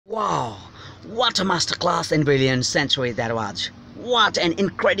Wow, what a masterclass and brilliant century that was. What an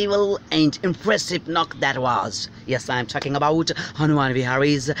incredible and impressive knock that was. Yes, I am talking about Hanuman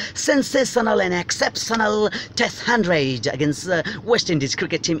Vihari's sensational and exceptional Test 100 against the West Indies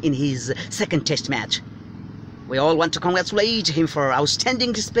cricket team in his second Test match. We all want to congratulate him for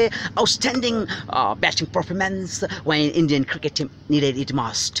outstanding display, outstanding batting performance when Indian cricket team needed it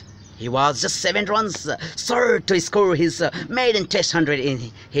most. He was just 7 runs short to score his maiden Test 100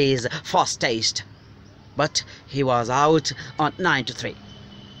 in his first Test. But he was out on 9-3.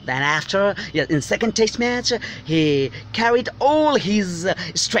 Then after, in second Test match, he carried all his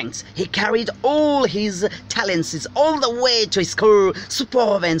strengths, he carried all his talents all the way to score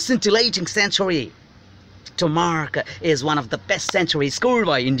superb and scintillating century. To mark is one of the best centuries scored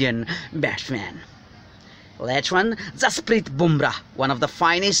by Indian batsmen. Later on, Jasprit Bumrah, one of the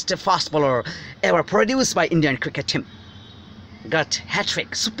finest fast bowler ever produced by Indian cricket team, got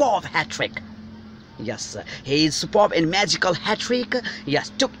hat-trick, superb hat-trick. Yes, his superb and magical hat-trick,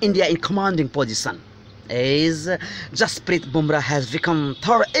 took India in commanding position. As Jasprit Bumrah has become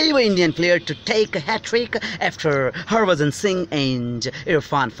third ever Indian player to take a hat-trick after Harbhajan Singh and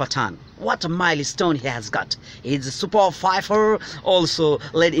Irfan Pathan. What a milestone he has got. His superb fifer also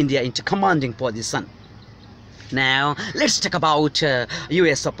led India into commanding position. Now, let's talk about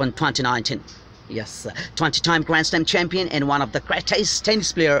US Open 2019. Yes, 20-time Grand Slam champion and one of the greatest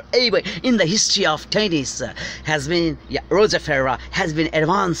tennis player ever in the history of tennis has been, Roger Federer has been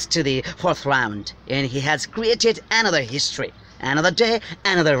advanced to the 4th round, and he has created another history. Another day,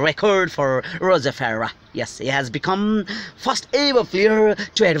 another record for Roger Federer. Yes, he has become first ever player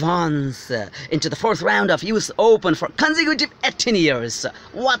to advance into the 4th round of US Open for consecutive 18 years.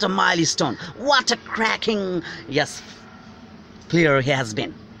 What a milestone! What a cracking, player he has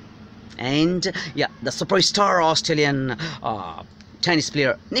been. And the superstar Australian tennis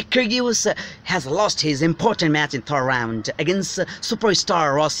player Nick Kyrgios has lost his important match in 3rd round against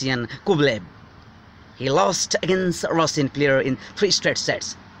superstar Russian Kublev. He lost against a Russian player in 3 straight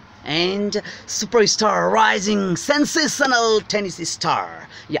sets. And superstar rising sensational tennis star,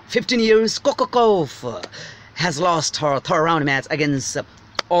 15 years Kokokov has lost her 3rd round match against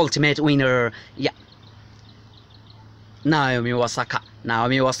ultimate winner, Naomi Osaka.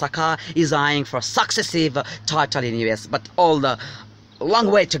 Naomi Osaka is eyeing for successive title in US, but all the long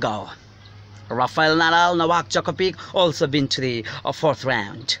way to go. Rafael Nadal, Novak Djokovic also been to the 4th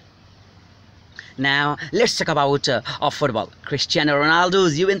round. Now, let's talk about football. Cristiano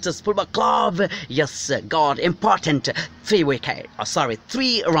Ronaldo's Juventus Football Club, got important 3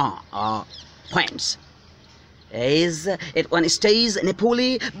 points. As at one stage,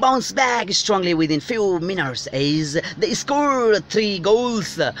 Napoli bounced back strongly within few minutes as they scored 3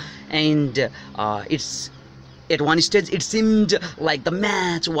 goals, and at one stage it seemed like the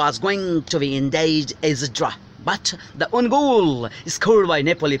match was going to be ended as a draw. But the own goal scored by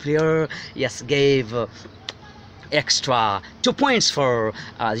Napoli player, gave extra 2 points for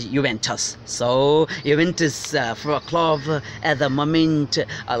Juventus. So Juventus for a club at the moment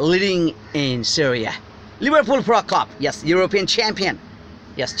leading in Serie A. Liverpool Pro Club, European champion,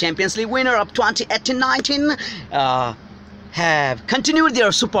 Champions League winner of 2018-19, have continued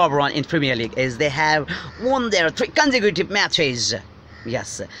their superb run in Premier League as they have won their 3 consecutive matches.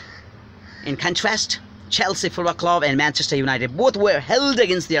 In contrast, Chelsea Football Club and Manchester United both were held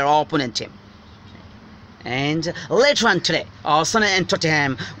against their opponent team. And later on today, Arsenal and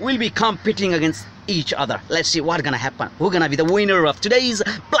Tottenham will be competing against each other. Let's see what's gonna happen. Who's gonna be the winner of today's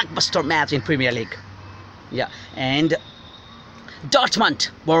blockbuster match in Premier League? And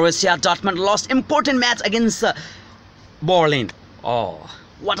Borussia Dortmund lost important match against Berlin. Oh,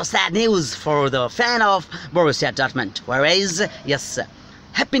 what a sad news for the fan of Borussia Dortmund. Whereas,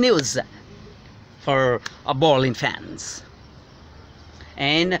 happy news for Berlin fans.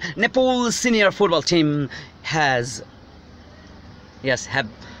 And Nepal's senior football team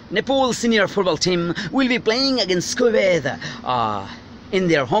Nepal's senior football team will be playing against Kuwait in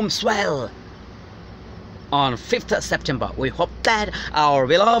their home soil on 5th September. We hope that our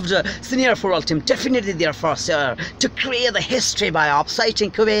beloved senior football team definitely their first year to create the history by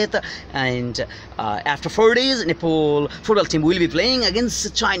upsetting Kuwait. And after 4 days, Nepal football team will be playing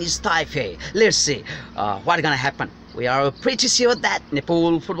against Chinese Taipei. Let's see what's gonna happen. We are pretty sure that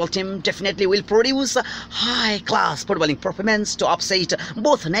Nepal football team definitely will produce a high-class footballing performance to upset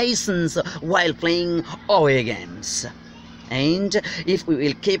both nations while playing away games. And if we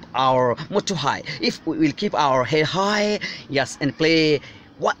will keep our motto high, if we will keep our head high, and play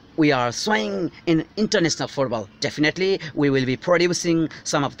what we are showing in international football, definitely we will be producing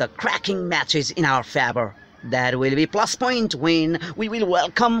some of the cracking matches in our favor. That will be plus point when we will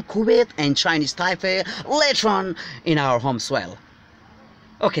welcome Kuwait and Chinese Taipei later on in our home soil.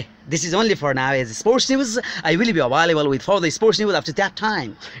 Okay, this is only for now as sports news. I will be available with further sports news after that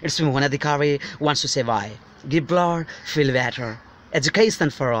time. It's me, Wanadikari, wants to say bye. Give blood, feel better.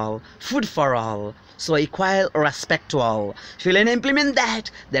 Education for all, food for all, so equal respect to all. Feel and implement that.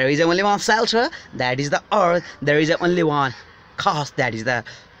 There is only one shelter, that is the earth. There is only one cause, that is the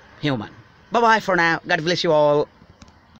human. Bye bye for now. God bless you all.